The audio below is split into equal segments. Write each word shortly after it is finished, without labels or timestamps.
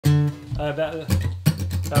About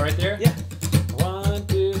right there? Yeah. 1,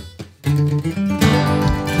 2.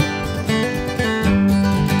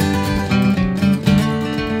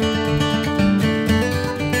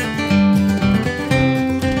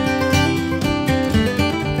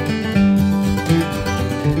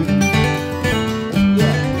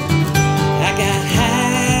 I got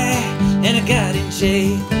high and I got in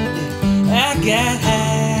jail.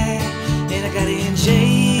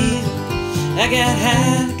 I got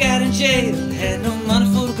high, I got in jail. Had no money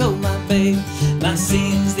for to go my babe. My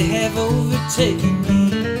sins, they have overtaken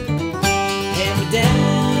me. Hand me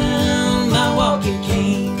down my walking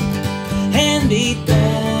cane. Hand me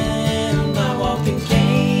down my walking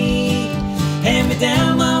cane. Hand me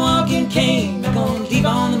down my walking cane. I'm gonna leave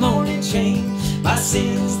on the morning train. My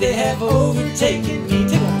sins, they have overtaken me.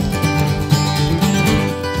 Take one.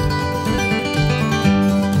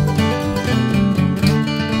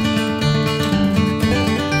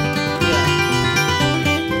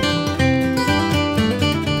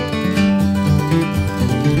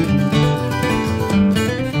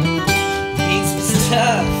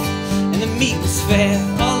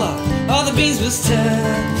 All the beans was tough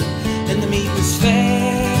and the meat was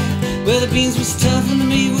fair. Well, the beans was tough and the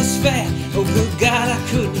meat was fat. Oh, good God, I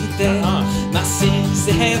couldn't eat that. My sins,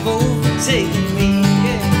 they have overtaken me.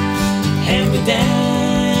 Yeah. Hand me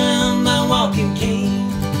down my walking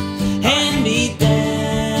cane. Hand me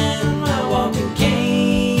down my walking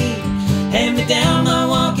cane. Hand me down my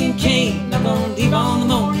walking cane. I'm gonna leave on the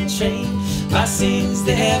morning train. My sins,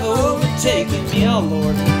 they have overtaken me. Oh,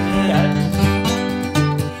 Lord. Got it.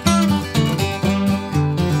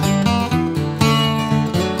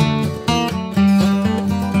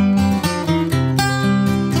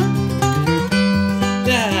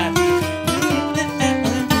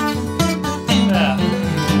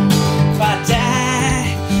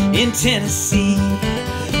 Tennessee.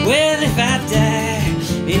 Well, if I die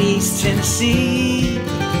in East Tennessee,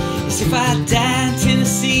 yes, if I die in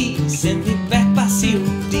Tennessee, send me back by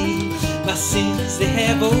COD. My sins, they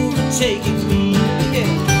have overtaken me. Yeah.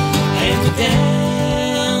 Hand me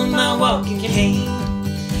down my walking cane.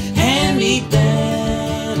 Hand me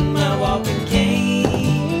down my walking cane.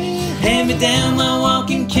 Hand me down my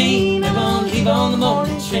walking cane. I'm gonna leave on the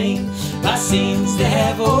morning train. My sins, they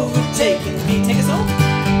have overtaken me. Take us home.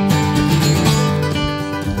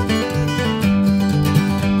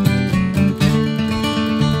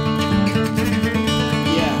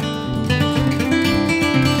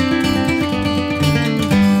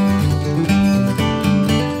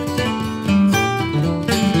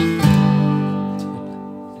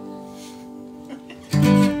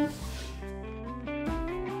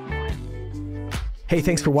 Hey,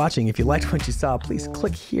 thanks for watching. If you liked what you saw, please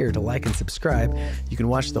click here to like and subscribe. You can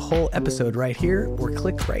watch the whole episode right here, or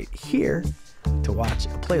click right here to watch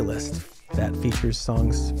a playlist that features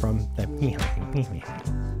songs from that